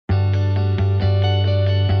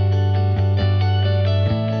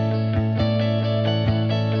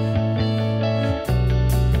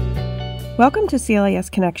Welcome to CLAS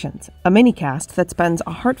Connections, a mini-cast that spends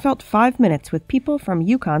a heartfelt 5 minutes with people from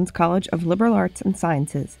UConn's College of Liberal Arts and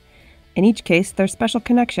Sciences. In each case, their special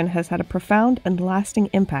connection has had a profound and lasting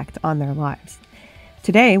impact on their lives.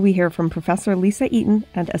 Today, we hear from Professor Lisa Eaton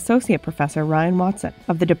and Associate Professor Ryan Watson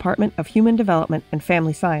of the Department of Human Development and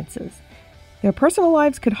Family Sciences. Their personal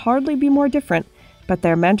lives could hardly be more different, but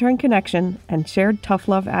their mentoring connection and shared tough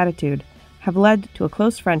love attitude have led to a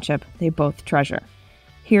close friendship they both treasure.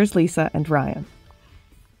 Here's Lisa and Ryan.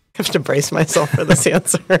 I have to brace myself for this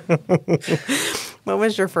answer. What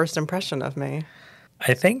was your first impression of me?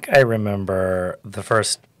 I think I remember the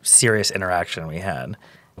first serious interaction we had.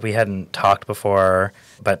 We hadn't talked before,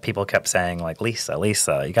 but people kept saying, like, Lisa,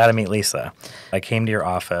 you got to meet Lisa. I came to your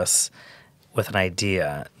office with an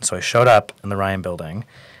idea. So I showed up in the Ryan building.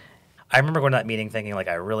 I remember going to that meeting thinking, like,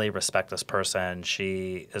 I really respect this person.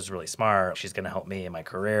 She is really smart. She's going to help me in my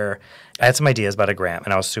career. I had some ideas about a grant,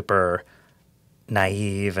 and I was super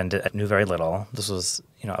naive and knew very little. This was,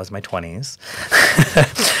 I was in my 20s.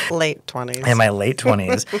 Late 20s. In my late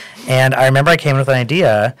 20s. And I remember I came with an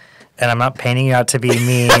idea, and I'm not painting you out to be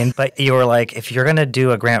mean, but you were like, if you're going to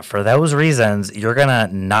do a grant for those reasons, you're going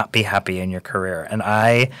to not be happy in your career. And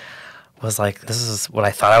I was like, this is what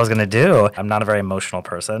I thought I was going to do. I'm not a very emotional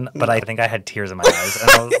person, but I think I had tears in my eyes.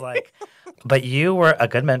 And I was like, but you were a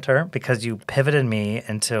good mentor because you pivoted me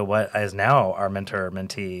into what is now our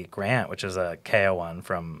mentor-mentee grant, which is a KO1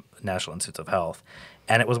 from National Institutes of Health.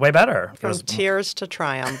 And it was way better. From tears to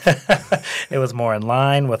triumph. It was more in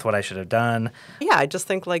line with what I should have done. Yeah, I just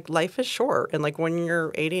think, like, life is short. And, like, when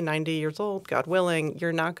you're 80, 90 years old, God willing,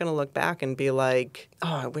 you're not going to look back and be like,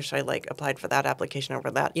 oh, I wish I, applied for that application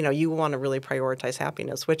over that. You want to really prioritize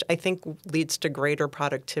happiness, which I think leads to greater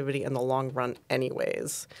productivity in the long run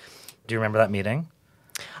anyways. Do you remember that meeting?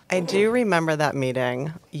 I do remember that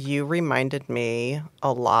meeting. You reminded me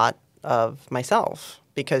a lot of myself.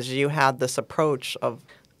 Because you had this approach of,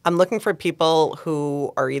 I'm looking for people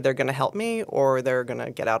who are either going to help me or they're going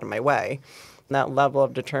to get out of my way. And that level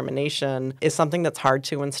of determination is something that's hard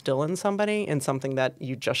to instill in somebody and something that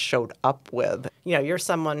you just showed up with. You're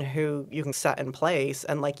someone who you can set in place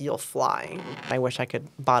and, you'll fly. I wish I could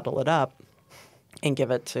bottle it up and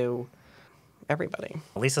give it to everybody.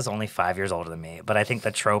 Lisa's only 5 years older than me, but I think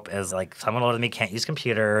the trope is someone older than me can't use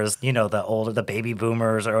computers, the baby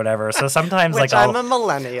boomers or whatever. So sometimes Which I'm a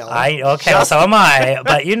millennial. So am I.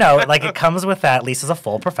 But it comes with that. Lisa's a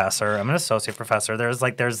full professor. I'm an associate professor. There's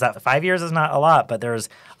that 5 years is not a lot, but there's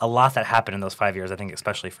a lot that happened in those 5 years, I think,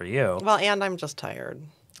 especially for you. Well, and I'm just tired.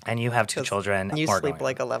 And you have 2 children. You sleep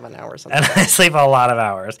 11 hours. And I sleep a lot of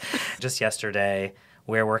hours. Just yesterday,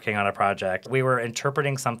 we were working on a project. We were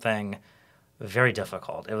interpreting something very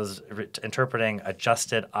difficult. It was interpreting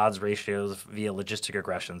adjusted odds ratios via logistic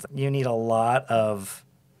regressions. You need a lot of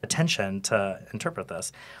attention to interpret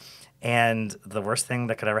this. And the worst thing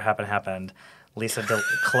that could ever happen happened. Lisa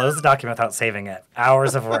closed the document without saving it.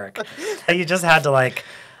 Hours of work. You just had to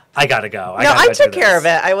I got to go. I took care of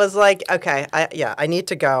it. I was like, okay, I need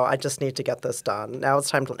to go. I just need to get this done. Now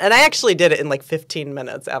it's time to... And I actually did it in 15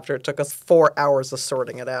 minutes after it took us 4 hours of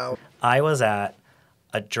sorting it out. I was at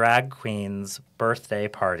a drag queen's birthday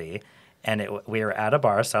party, and we were at a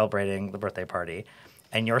bar celebrating the birthday party,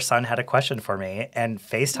 and your son had a question for me and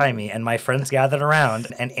FaceTime me, and my friends gathered around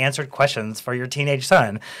and answered questions for your teenage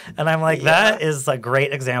son. And I'm like, that is a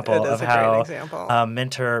great example of how a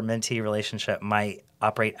mentor-mentee relationship might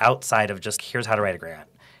operate outside of just here's how to write a grant,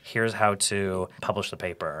 here's how to publish the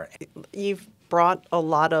paper. You've brought a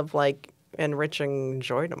lot of enriching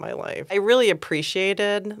joy to my life. I really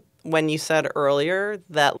appreciated when you said earlier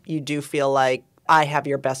that you do feel like I have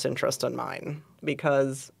your best interest in mind,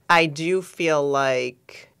 because I do feel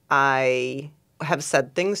like I have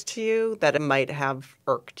said things to you that it might have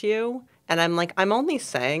irked you. And I'm like, I'm only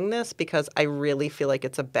saying this because I really feel like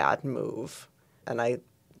it's a bad move. And I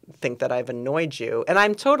think that I've annoyed you. And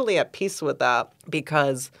I'm totally at peace with that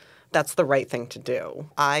because that's the right thing to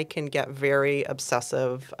do. I can get very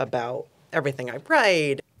obsessive about everything I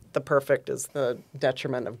write. The perfect is the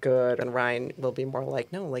detriment of good. And Ryan will be more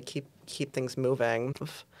like, no, keep things moving.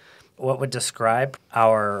 What would describe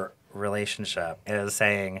our relationship is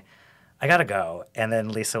saying, I got to go. And then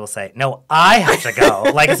Lisa will say, no, I have to go.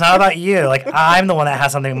 It's not about you. I'm the one that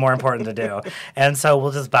has something more important to do. And so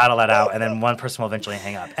we'll just battle that out. And then one person will eventually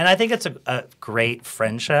hang up. And I think it's a great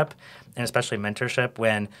friendship, and especially mentorship,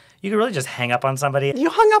 when you can really just hang up on somebody.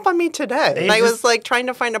 You hung up on me today. I was trying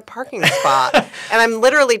to find a parking spot. And I'm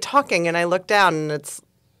literally talking, and I look down, and it's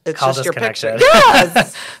just your picture.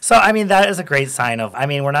 Yes! So, that is a great sign of,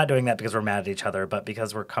 we're not doing that because we're mad at each other, but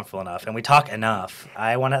because we're comfortable enough and we talk enough.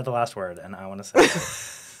 I want to have the last word, and I want to say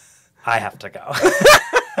I have to go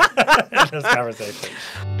in this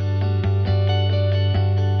conversation.